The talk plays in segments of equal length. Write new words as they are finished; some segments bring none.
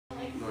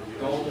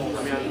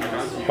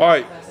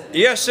Alright,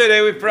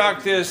 yesterday we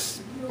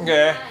practiced,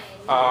 okay,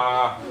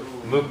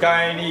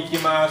 迎えに行き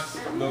ます、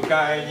迎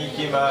えに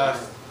行きま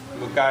す、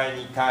迎え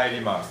に帰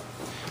ります。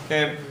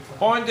Okay,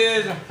 point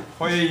is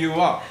where you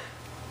are.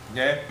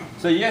 Okay,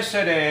 so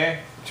yesterday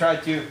try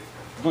to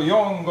go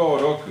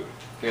 4、5、6.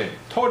 Okay,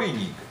 取り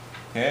に行く。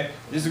Okay,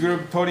 this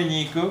group 取り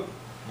に行く。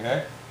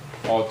Okay,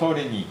 or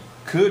取りに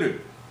来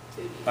る。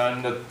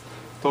and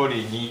取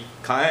りに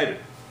帰る。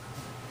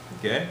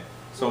Okay,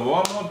 so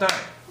one more time.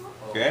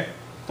 Okay,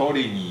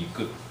 取りに行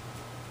く。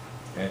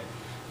Okay,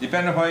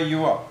 depend on where you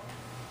are.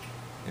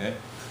 Okay,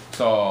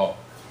 so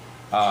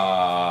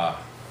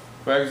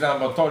for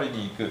example, 取り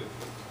に行く。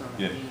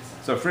Yeah.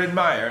 So Fred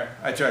Meyer,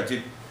 I tried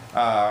to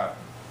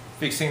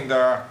fixing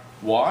the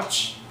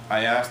watch.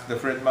 I asked the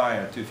Fred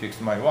Meyer to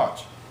fix my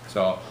watch.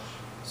 So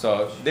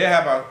they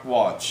have a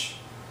watch.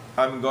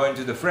 I'm going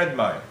to the Fred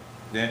Meyer.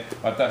 で、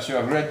私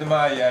はフレッド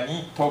マイヤー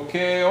に時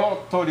計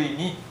を取り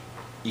に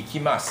行き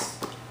ます。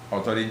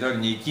取り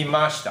に行き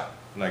ました。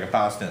Like a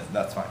past tense,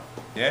 that's fine.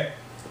 Okay?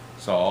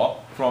 So,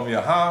 from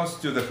your house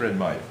to the Fred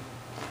Meyer.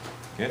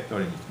 Okay?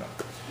 取りに行きま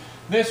す。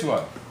This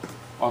one,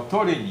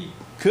 取りに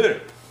来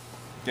る。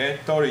Okay?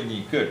 取り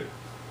に来る。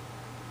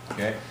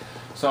Okay?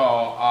 So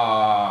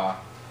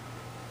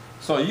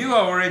you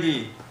are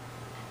already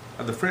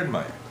at the Fred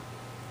Meyer.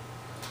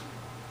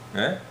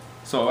 Okay?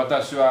 So,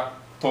 私は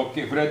フ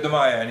レッド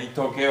マイヤーに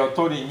時計を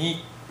取り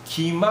に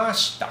来ま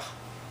した。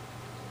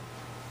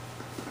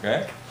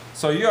Okay?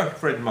 So you are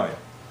Fred Meyer.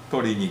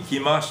 取りに来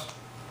ました。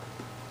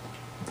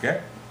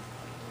Okay?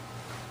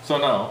 So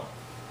now,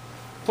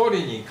 取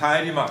りに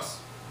帰ります。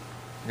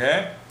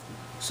Okay?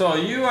 So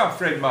you are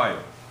Fred Meyer.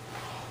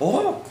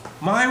 Oh,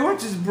 my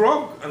watch is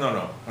broke.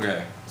 No.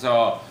 Okay.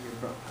 So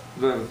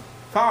the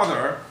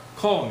father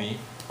called me.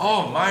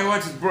 Oh, my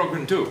watch is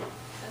broken too.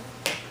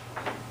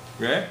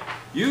 Okay?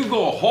 You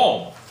go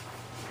home.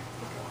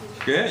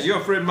 Okay, you're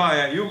Fred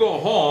Meyer. You go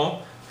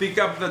home, pick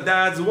up the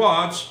dad's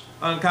watch,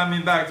 and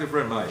coming back to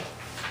Fred Meyer.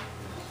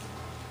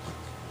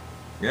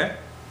 Okay?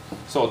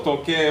 So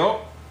時計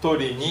を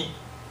取りに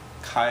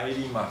帰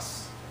りま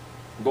す。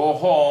Go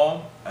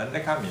home and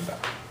then coming back.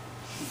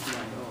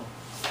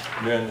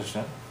 Do you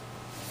understand?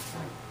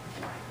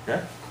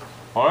 Okay?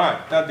 All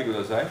right. 立ってく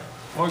ださい。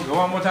One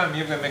more time,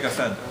 you can make a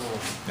sentence.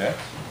 Okay?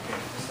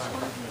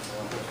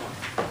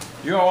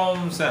 Your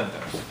own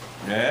sentence.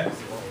 Okay?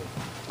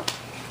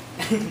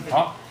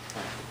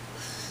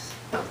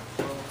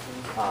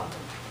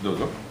 どう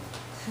ぞ。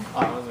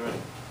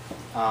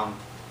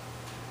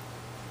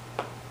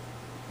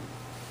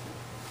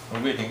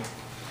I'm waiting.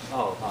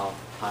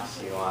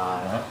 私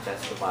はベ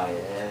ストバイ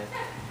へ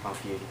コン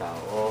ピューター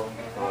を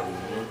取り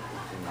に行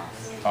きま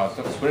す。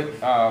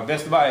ベ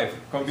ストバイ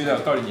コンピュータ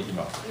ーを取りに行き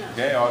ます。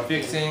Okay? Or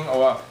fixing,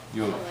 or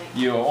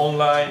you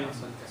online,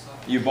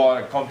 you bought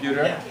a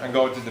computer and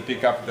go to the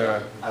pick up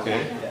the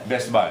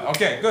Best Buy.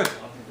 Okay, good.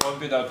 コン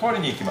ピューターを取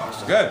りに行きま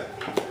す。Good.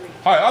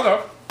 はい、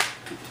other?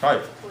 はい。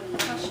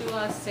私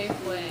はセー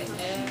フウェイ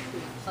へ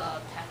パ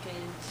ッケー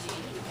ジ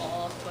を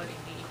取り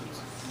に行きま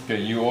す。Okay,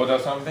 you order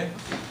something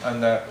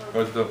and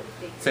go to the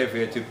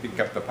Safeway to pick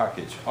up the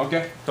package.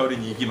 Okay, 取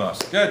りに行きま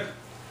す。Good.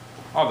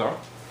 Other?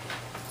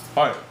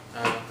 はい。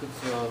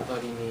靴を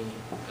取りに帰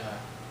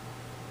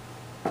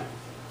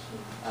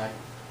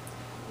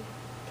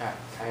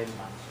り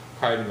ます。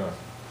帰ります。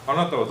あ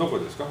なたはどこ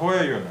ですか？ Where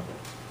are you now?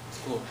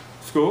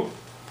 School.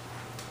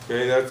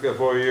 Okay, that's good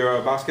for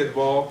your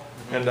basketball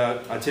and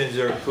change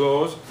your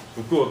clothes.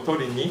 服を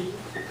取りに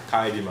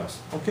帰りま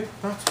す。Okay,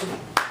 that's good.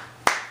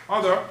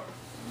 Other?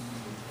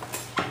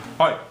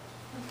 はい。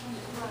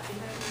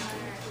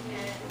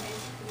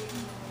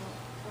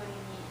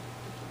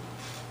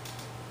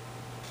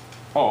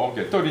Oh,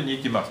 okay. 取りに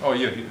行きます。Oh,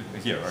 here,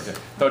 okay.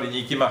 取り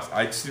に行きます。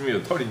アイスクリー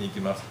ムを取りに行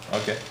きます。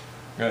Okay.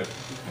 Good.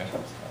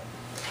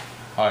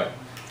 はい。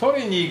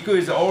取りに行く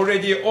is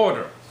already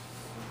ordered.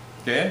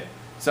 Okay.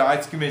 So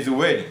ice cream is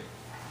waiting.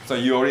 So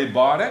you already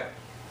bought it?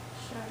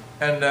 Sure.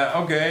 And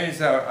okay,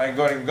 so I'm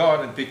going to go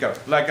and pick up.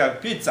 Like a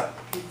pizza.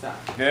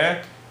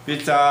 Okay.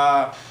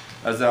 Pizza,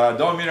 as a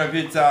Domino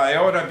pizza, I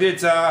order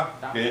pizza.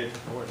 Okay.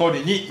 取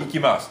りに行き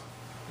ます。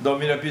ド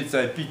ミノピッツ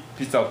ァへピ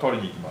ッツァを取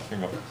りに行きます。う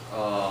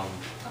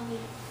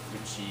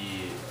ち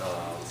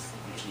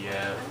へ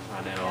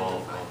金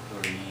を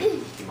取りに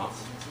行きま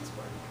す。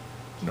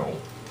No.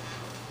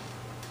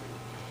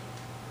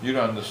 You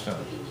don't understand.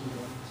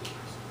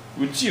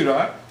 うちへ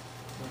は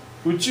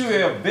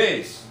ベ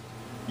ース。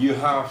You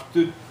have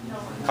to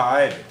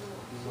帰る。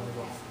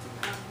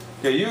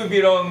Okay, you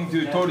belong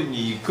to 取り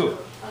に行く。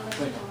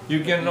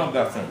You can know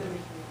that sentence.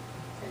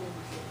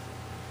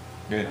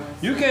 Okay.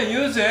 You can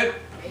use it,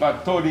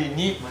 but 取り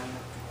に、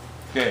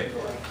okay.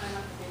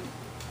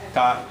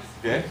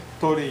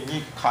 取り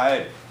に帰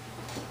る。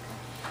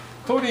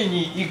取り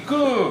に行く。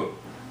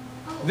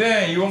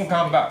Then you won't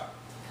come back.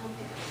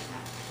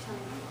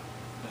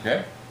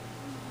 Okay?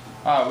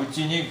 う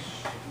ちに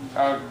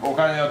お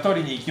金を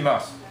取りに行きま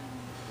す。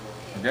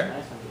Okay?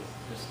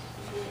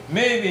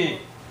 Maybe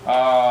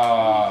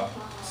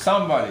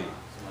somebody,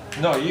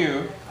 no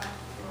you,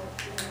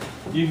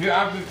 If you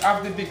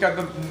have to pick up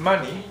the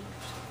money,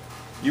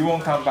 you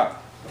won't come back.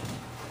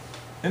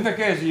 In the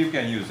case, you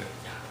can use it.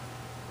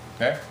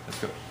 Okay, let's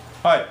go.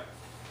 Hi.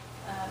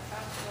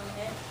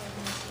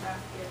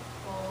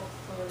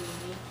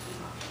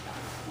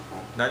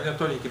 何を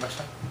取りに行きまし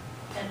た？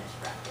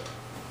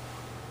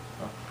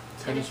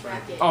テニスラ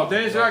ケット。あ、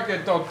テニスラケ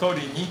ットを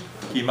取りに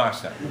来ま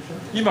した。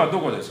今ど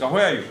こですか？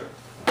 Where are you?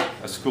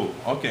 School.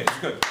 Okay,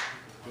 it's good.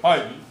 は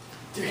い。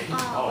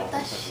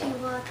私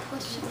は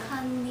図書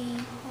館に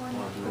本を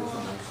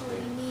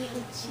取りに家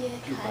へ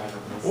帰りま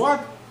す。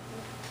What?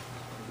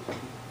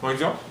 もう一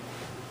度。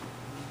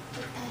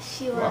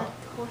私は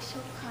図書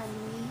館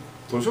に。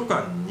図書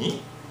館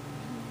に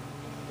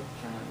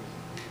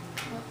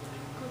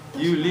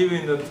You live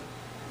in the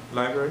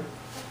library?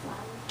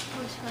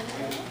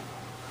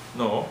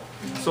 No.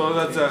 So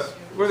that's a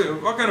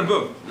what kind of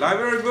book?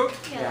 Library book?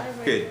 Yeah,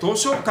 Okay. 図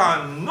書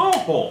館の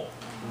本。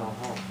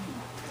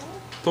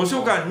図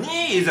書館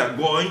に is a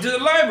going to the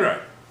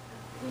library.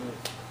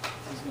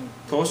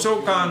 図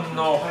書館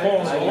の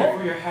本を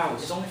for your house.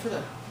 It's only for the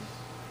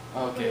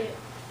house. Okay.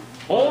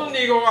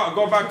 only go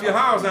back to your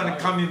house and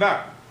coming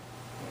back.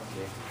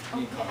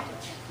 Okay.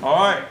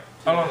 Alright.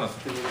 Alana.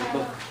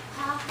 母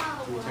は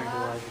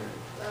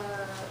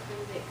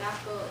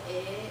学校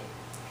へ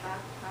バック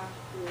パッ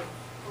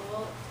ク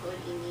を取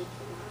りに行き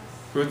ます。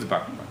Who's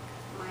back?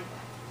 My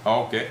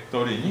bag. Okay.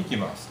 取りに来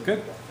ます。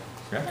Good.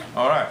 Okay.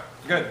 Alright.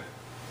 Good.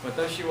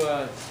 私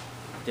は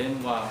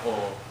電話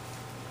を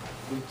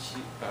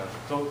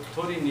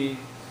取りにう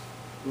ち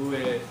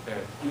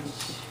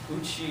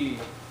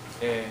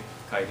へ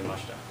帰りま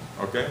した。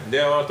Okay.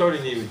 電話を取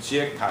りに家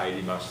へ帰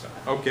りました。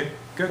Okay.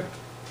 Good. Okay.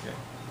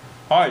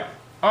 はい。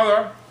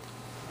Other?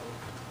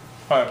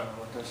 はい。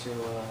私は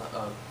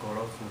ゴ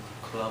ルフ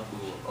クラブ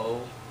を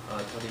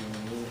取りに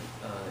へ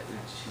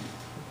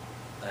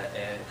帰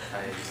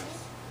ります。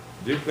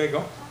Do you play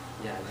golf?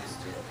 Yeah, I used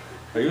to.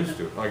 I used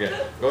to. Okay.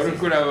 ゴルフ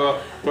クラブを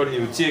取り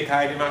に家へ帰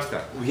りました。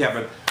We have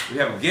a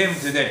game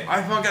today.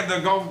 I forgot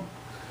the golf.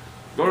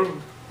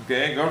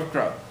 Okay, golf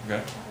club.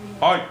 Okay.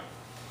 はい。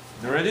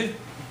You ready?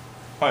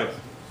 はい。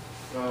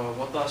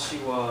私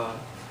は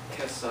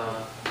今朝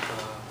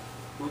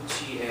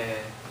家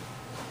へ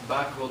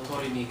バッグを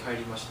取りに帰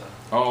りました。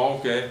Oh,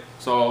 okay.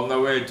 So on the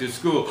way to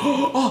school,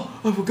 oh,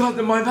 I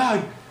forgot my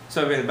bag.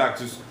 So I went back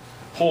to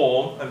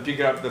home and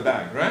picked up the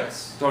bag, right?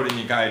 取り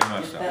に帰り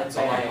ました。That's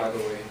all, by the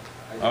way.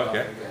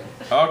 Okay.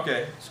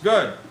 Okay. It's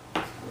good.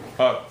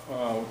 は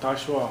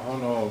私は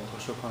本を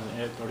図書館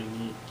へ取り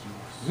に行き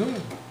ます。い。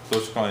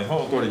図書館に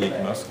本を取りに行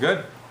きます。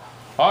Good.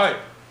 はい。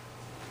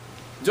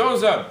ジョン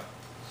さん。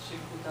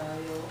宿題を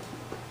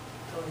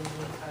取りに帰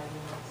り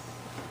ます。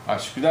あ、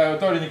宿題を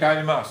取りに帰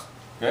ります。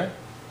Okay?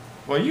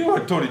 Well, you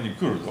are 取りに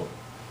来ると。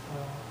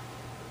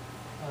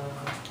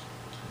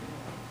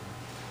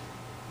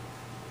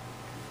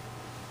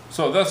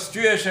So the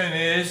situation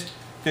is,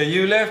 okay,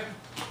 you left,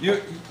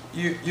 you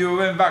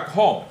went back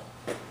home,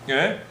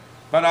 okay?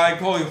 But I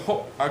call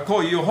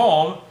you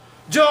home.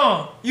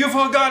 John, you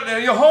forgot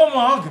your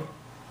homework.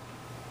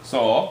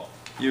 So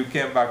you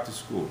came back to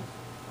school.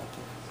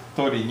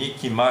 取りに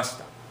来まし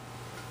た。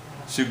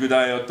宿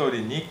題を取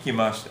りに来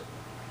ました。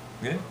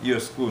Okay? You're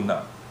school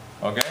now.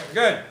 Okay?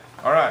 Good.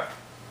 All right.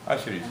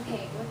 Ashley.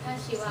 Okay,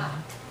 私は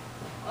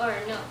or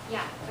no,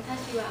 yeah,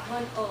 私は本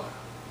を図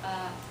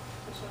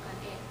書館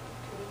へ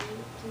取り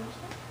に来まし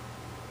た。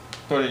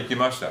取りに来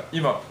ました。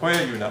今、where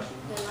are you now? The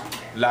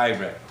Library.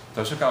 library.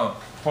 図書館、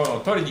本を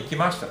取りに来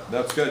ました。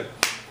That's good.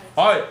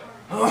 はい。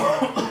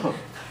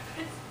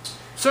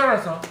サラ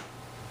さん。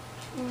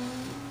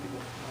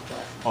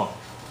あ。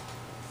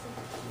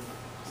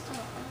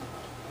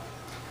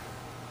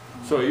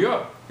So you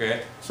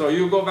okay? So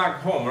you go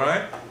back home,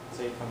 right?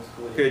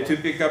 Okay, to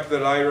pick up the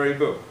library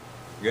book.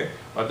 Okay?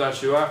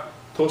 私は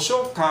図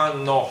書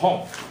館の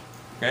本。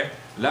Okay?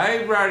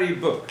 Library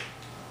book.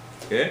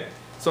 Okay?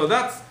 So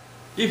that's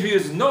if you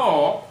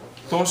know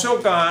図書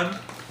館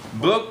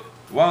book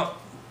one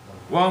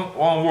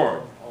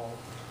word.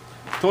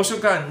 図書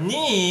館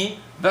に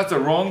that's a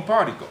wrong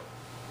particle.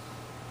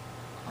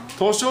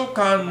 図書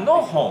館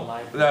の本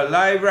the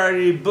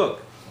library book.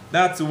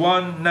 That's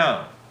one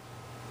noun.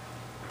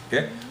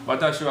 Okay?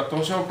 私は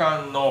図書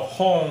館の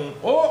本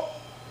を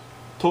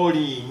取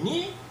り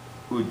に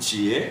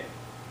家へ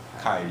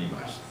帰り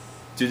まし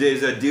た。Today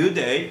is a due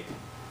date.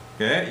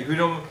 Okay? If you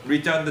don't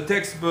return the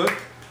textbook,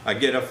 I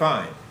get a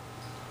fine.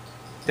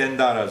 $10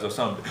 or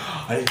something.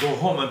 I need to go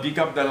home and pick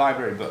up the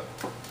library book.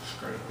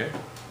 Okay?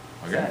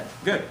 Okay?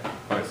 Good.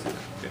 Okay.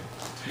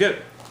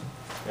 Good.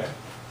 Okay.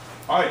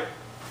 はい。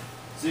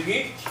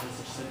次。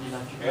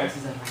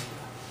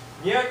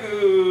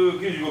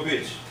295ペ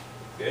ージ。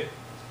Okay?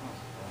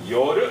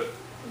 夜。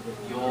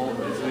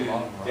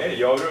Okay?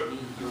 夜。Okay?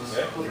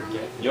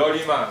 寄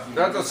ります。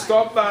That's a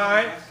stop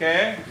by.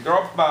 Okay?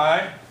 Drop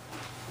by.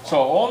 So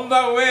on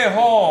the way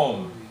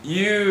home,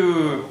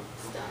 you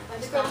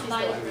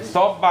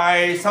stop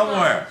by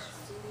somewhere.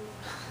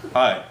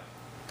 はい。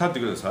立って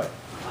ください。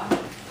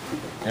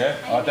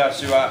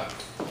私は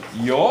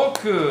よ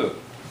く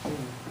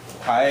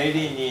帰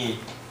りに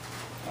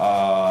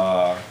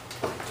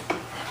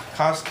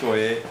カス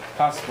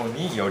コ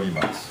に寄り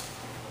ます。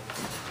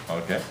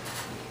Okay?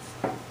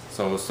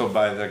 So stop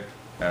by the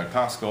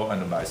Costco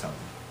and buy something.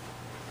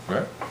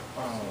 Okay?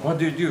 What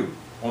do you do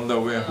on the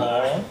way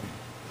home?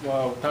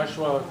 私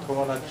は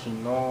友達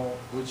の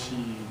家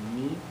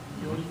に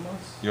寄りま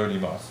す。寄り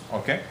ます。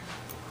Okay?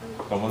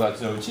 友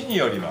達の家に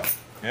寄ります。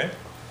Okay?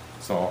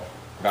 So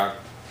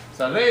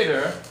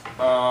later,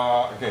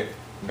 okay,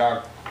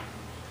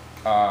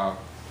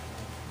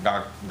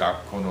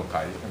 学校の帰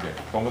り、okay.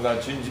 友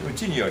達の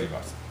家に寄り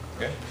ます。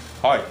Okay?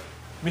 はい。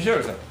ミシェ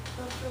ルさん。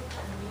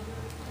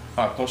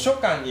図書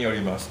館に寄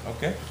ります。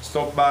Okay?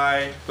 Stop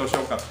by 図書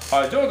館。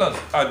ジョーダン、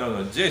ど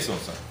うぞ、ジェイソン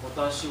さん。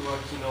私は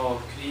昨日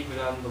クリーブ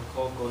ランド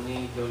高校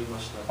に寄りま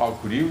した。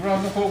クリーブラ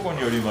ンド高校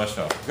に寄りまし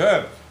た。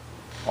Good.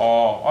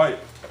 は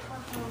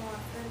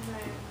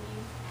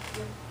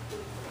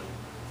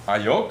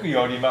い。よく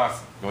寄りま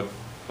す。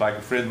Like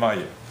Fred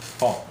Meyer.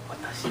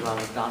 私は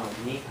ダノ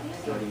ンに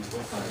寄ります。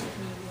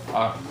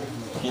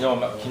昨日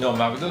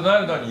マクドナ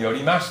ルドに寄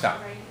りました。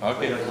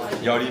Okay.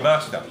 寄り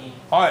ました。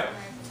はい。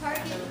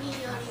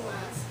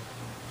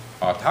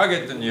ターゲ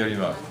ットに寄り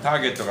ます。タ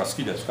ーゲットが好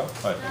きですか？は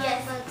い。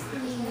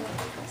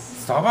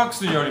スターバック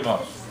スに寄りま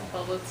す。バ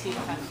ブルティー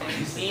カフェ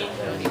に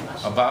寄りま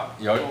した。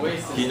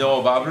昨日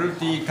バブル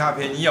ティーカ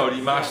フェに寄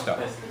りました。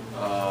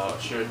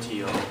シューテ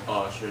ィ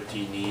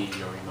ーに寄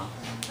ります。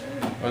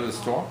What's the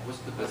store?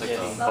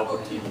 Bubble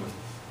tea.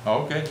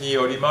 Okay. に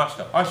寄りまし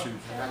た。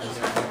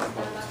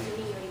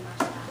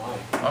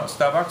ス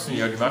ターバックスに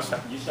寄りました。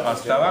ス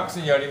ターバックス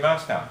に寄りま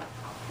した。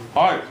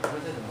はい。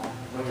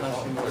昨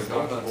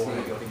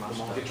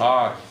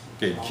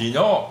日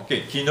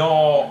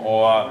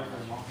は、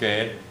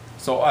okay,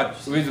 so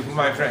with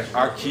my friend,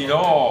 昨日、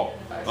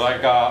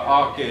like,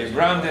 okay,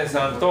 Brandon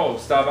さんと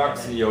スターバック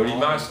スに寄り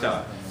まし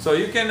た。So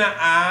you can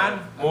add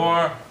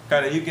more,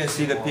 kind of, you can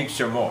see the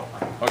picture more.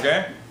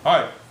 Okay? は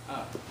い。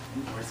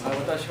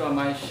私は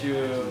毎週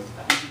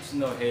美術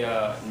の部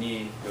屋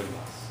に寄り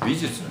ます。美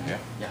術の部屋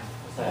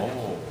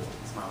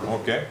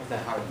？Okay.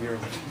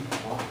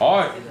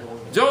 はい。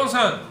ジョン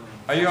さん、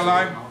are you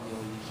alive?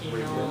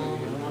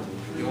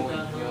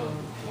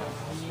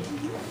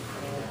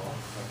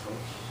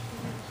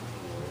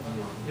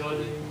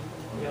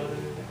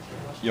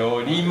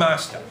 寄りま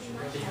した。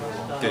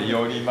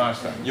寄りま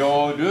した。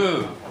寄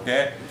る。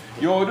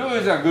寄る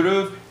is a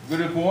group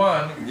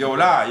 1。寄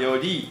ら、寄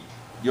り、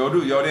寄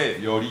る、寄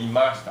れ、寄り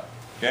ました。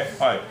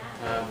はい。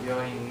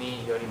病院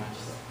に寄りまし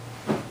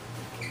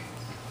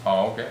た。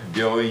Okay.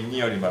 病院に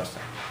寄りました。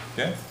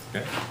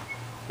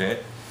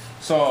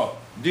So,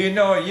 do you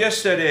know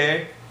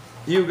yesterday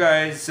you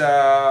guys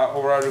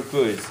oral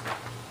quiz?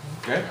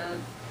 Okay?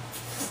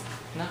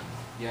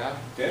 Yeah.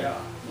 Okay.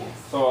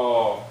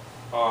 So,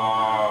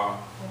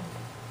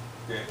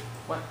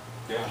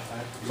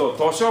 So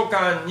図書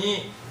館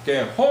に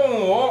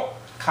本を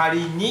借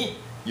りに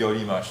寄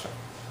りました。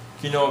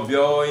昨日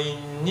病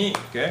院に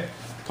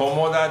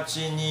友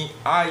達に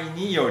会い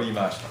に寄り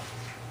ました。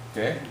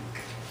昨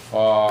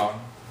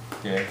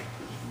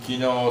日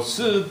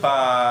スー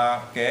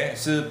パー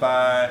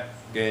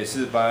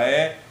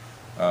へ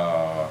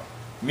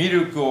ミ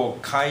ルクを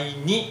買い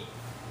に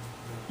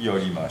寄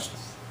りました。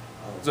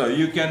So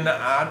you can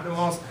add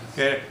more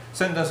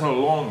sentence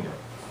longer.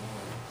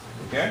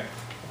 Okay?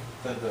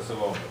 Sentence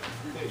longer.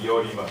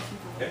 寄ります。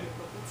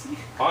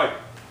はい。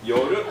寄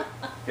る。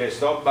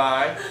Stop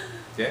by.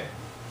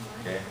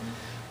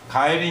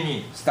 帰り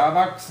にスター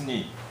バックス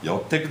に寄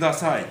ってくだ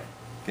さい。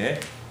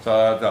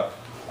So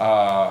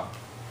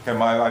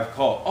my wife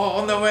called.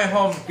 On the way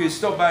home,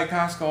 stop by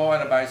Costco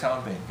and buy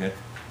something.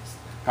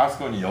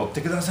 Costco に寄っ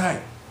てください。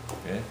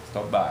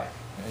Stop by.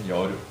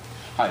 寄る。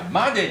はい。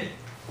までに。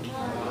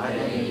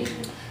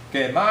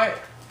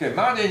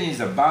までに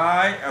is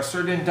by a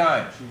certain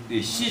time.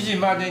 7時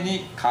まで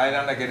に帰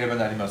らなければ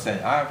なりません。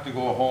I have to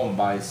go home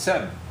by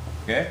 7.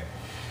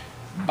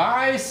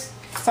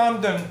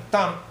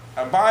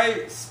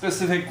 By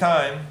specific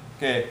time,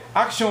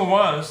 action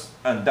once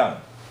and done.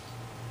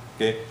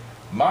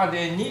 ま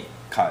でに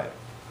帰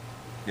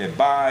る。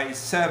By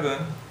 7,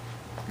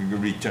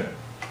 return.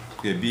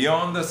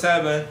 Beyond the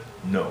 7,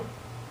 no.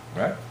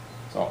 Right?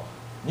 So,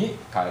 に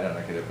帰ら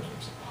なければなり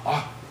ません。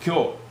今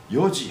日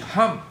4時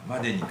半ま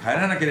でに帰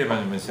らなければ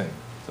なりません。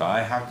So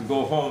I have to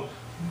go home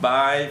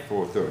by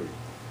 4:30.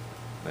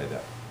 Like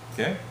that.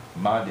 Okay?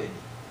 までに。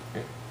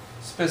Okay?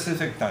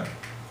 Specific time.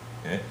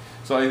 Okay?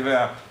 So if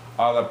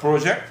the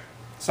project,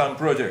 some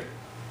project,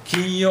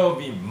 金曜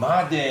日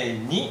まで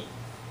に、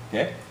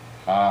okay?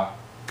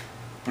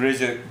 プロ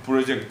ジ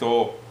ェク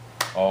ト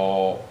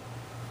を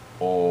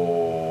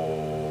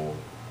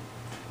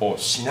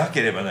しな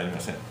ければなりま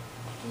せん。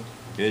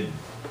Okay?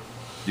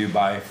 Due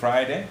by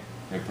Friday?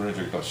プロ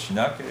ジェクトをし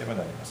なければ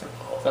なりません。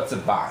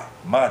That's by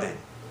までに。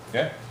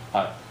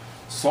はい。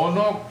そ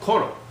の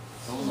頃。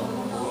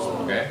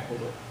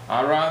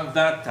Around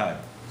that time.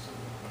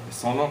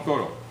 その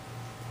頃。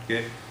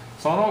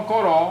その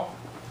頃。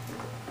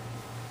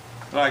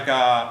Like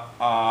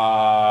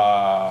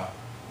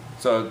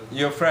so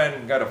your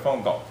friend got a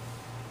phone call.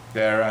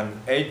 there around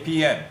 8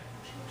 p.m.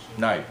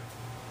 night.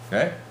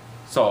 Okay?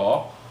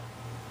 So,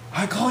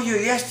 I called you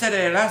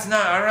yesterday, last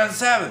night, around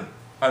 7.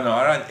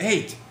 Around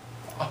 8.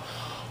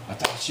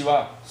 私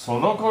はそ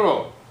の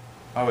頃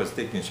I was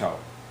taking shower.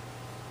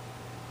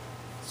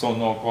 そ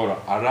の頃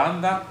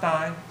around that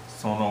time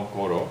その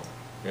頃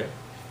okay?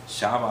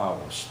 シャワ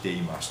ーをして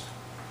いまし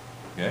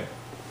た。Okay?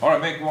 Alright,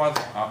 make one.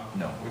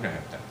 No, we don't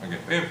have that. Okay,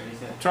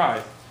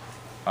 try.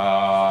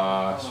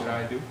 Should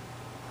I do?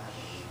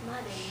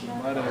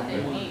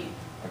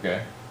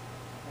 Okay.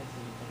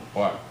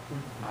 What?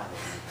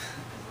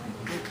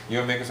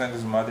 You make a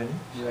sentence までに?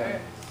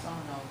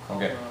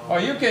 Okay. Oh,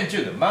 you can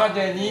choose ま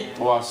でに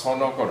or そ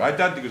の頃。I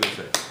thought you could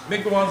say.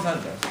 Make one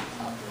sentence.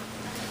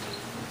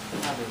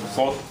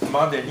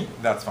 までに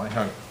That's fine.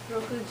 6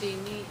時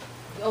に、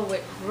oh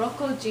wait,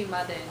 6時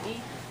まで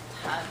に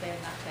食べな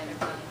けれ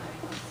ばなりま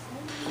せん。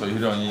So you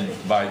don't eat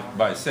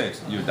by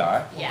 6, you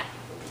die? Yeah.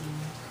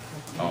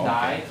 Oh,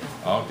 okay.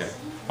 Okay.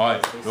 はい。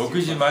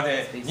6時ま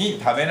でに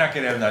食べな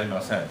ければなり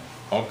ません。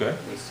Okay.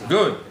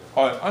 Good.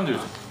 はい。アンドリュ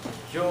ーさん。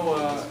今日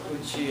はう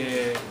ち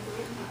へ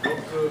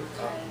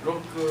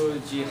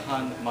6時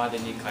半まで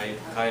に帰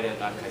れ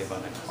なければ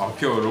なりません。今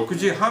日6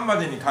時半ま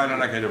でに帰ら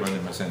なければな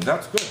りません。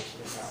That's good.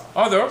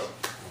 Other?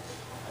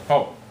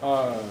 Oh.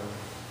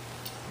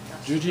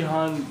 10時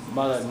半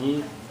まで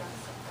に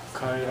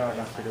帰ら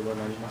なければ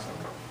なりません。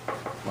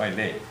Why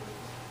late?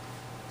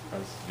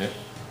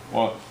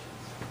 Well,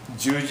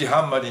 10時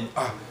半までに、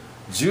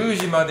10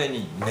時まで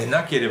に寝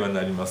なければ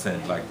なりませ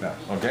ん。Like that.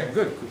 Okay,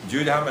 good.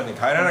 10時半までに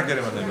帰らなけ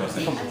ればなりま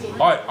せん。は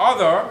い、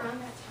other?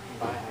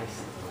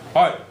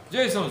 はい、ジ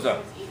ェイソンさん。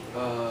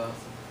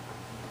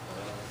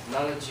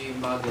7時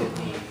までに起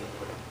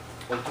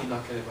きな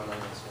ければな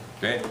りません。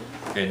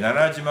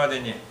7時ま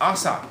でに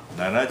朝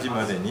7時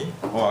までに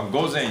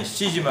午前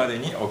7時まで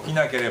に起き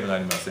なければな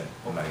りません。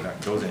午前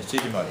7時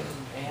までに。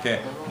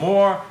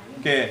More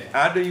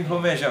add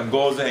information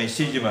午前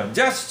7時まで。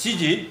Just 7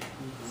時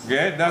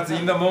That's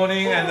in the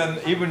morning and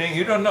the evening.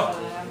 You don't know.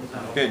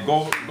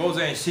 午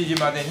前7時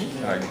までに。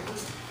午前12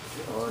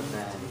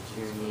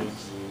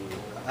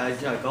時。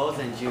じゃあ午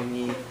前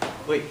12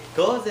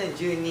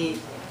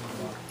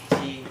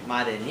時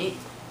までに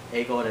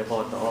英語レ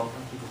ポートを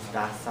出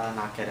さ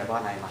なけれ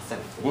ばなりません。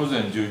午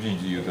前12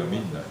時言うとみ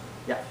んな。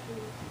Yeah.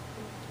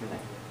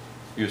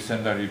 You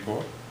send a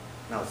report?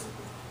 No,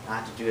 I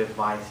have to do it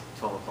by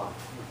 12 o'clock.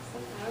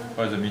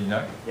 By the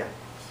midnight? Yeah.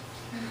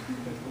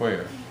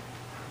 Where?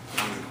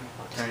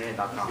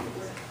 Turnin.com.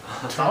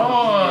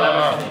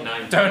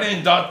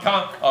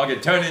 Turnin.com. Okay,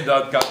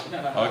 turnin.com.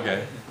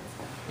 Okay,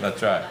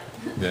 that's right.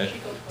 Okay.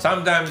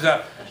 Sometimes,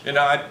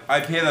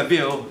 I pay the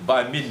bill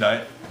by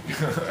midnight.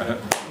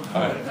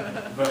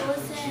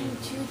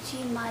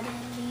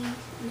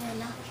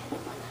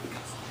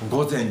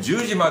 午前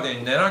10時まで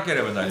に寝なけ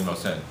ればなりま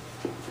せん。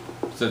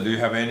So do you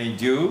have any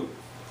due?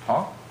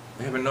 Huh?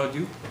 You have no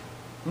due?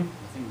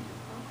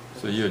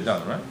 So you're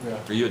done, right?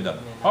 So you're done.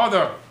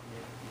 Other?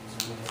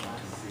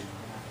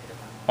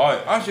 は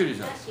い、アシュリー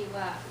さん。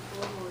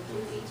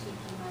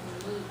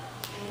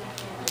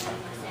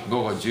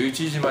午後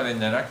11時までに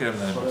寝なければ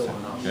なりません。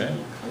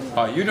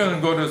Okay? You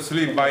don't go to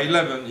sleep by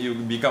 11, you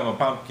become a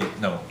pumpkin.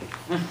 No.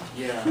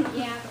 Yeah.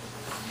 Yeah.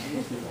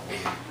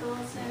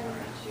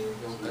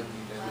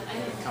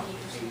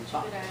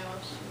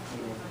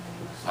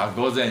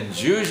 午前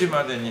10時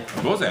までに、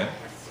午前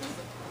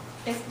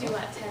Let's do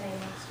at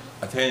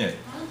 10 a.m. 10時。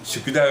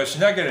宿題をし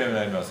なければ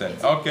なりません。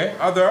Okay,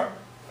 other?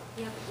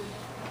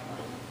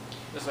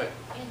 That's right.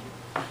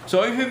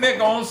 So if you make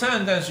one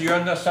sentence, you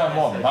understand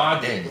more. ま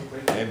でに。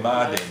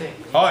までに。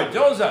はい、ジ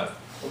ョンさん。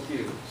宿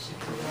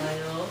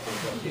題を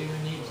12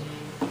時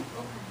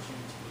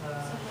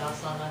出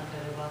さなけ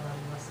ればなり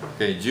ませ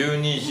ん。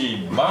12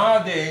時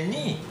まで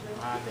に。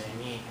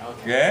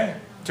Okay?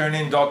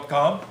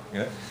 Turning.com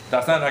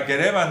出さなけ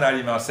ればな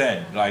りませ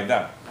ん。Like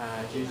that.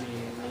 10時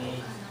に。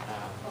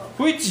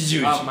Which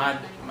 10時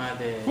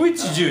Which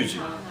 10時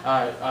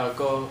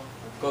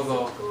午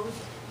後。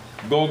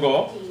午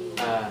後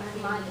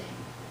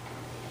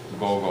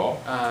午後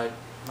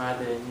まで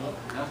に。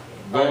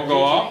午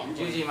後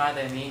10時ま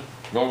でに。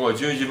午後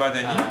10時ま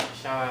でに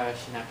シャワー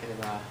しなけれ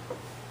ば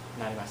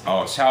なりませ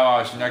ん。シャ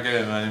ワーしなけ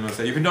ればなりま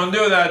せん。If you don't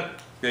do that,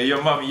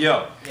 your mom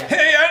yell,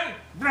 Hey,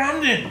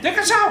 Brandon, take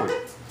a shower.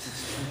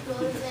 午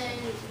前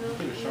6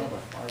時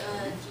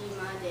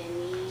まで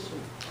に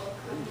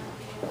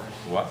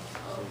What?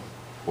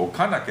 起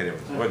かなければ。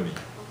What do you mean?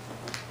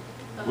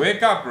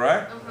 Wake up,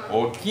 right?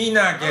 起き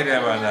なけれ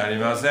ばなり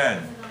ません。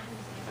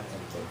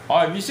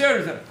はい、ミシェ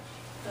ルさん。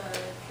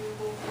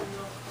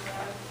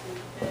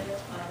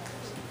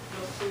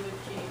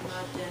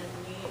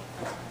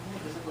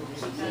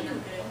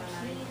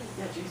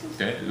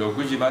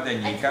6時まで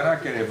に行かな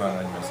ければ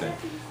なりません。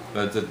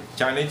That's a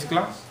Chinese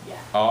class?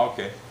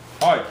 Okay.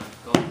 はい。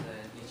午前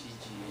1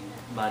時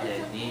まで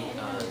に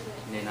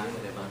寝なけ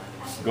ればなり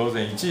ません。午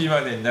前1時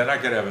までに寝な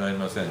ければなり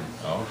ません。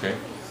Okay.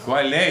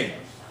 Quite late.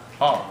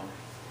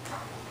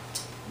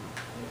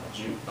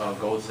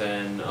 午前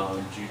10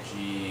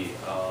時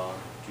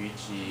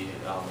주의치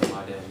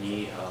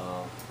마련이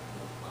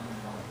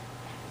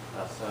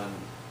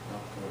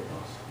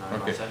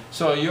Okay.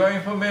 So your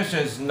information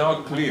is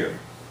not clear.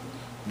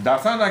 出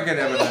さなけ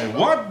ればならない。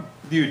What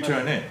do you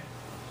turn in?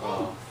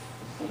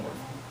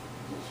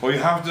 Or you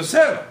have to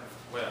sell.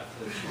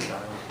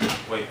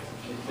 Wait.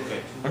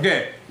 Okay.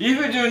 Okay. If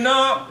you do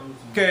not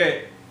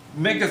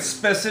make a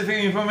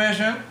specific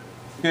information,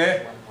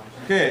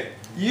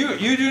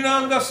 you do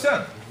not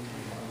understand.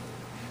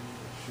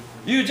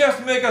 You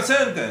just make a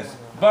sentence,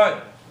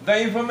 but the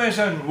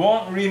information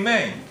won't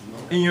remain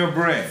in your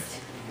brain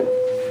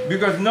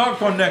because not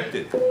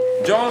connected.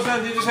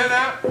 Johnson, did you say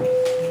that?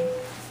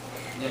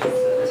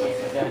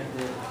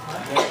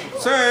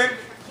 Say it.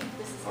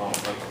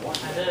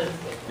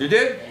 You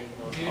did?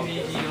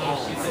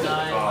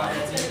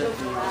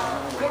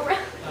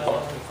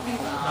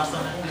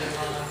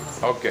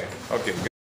 Okay.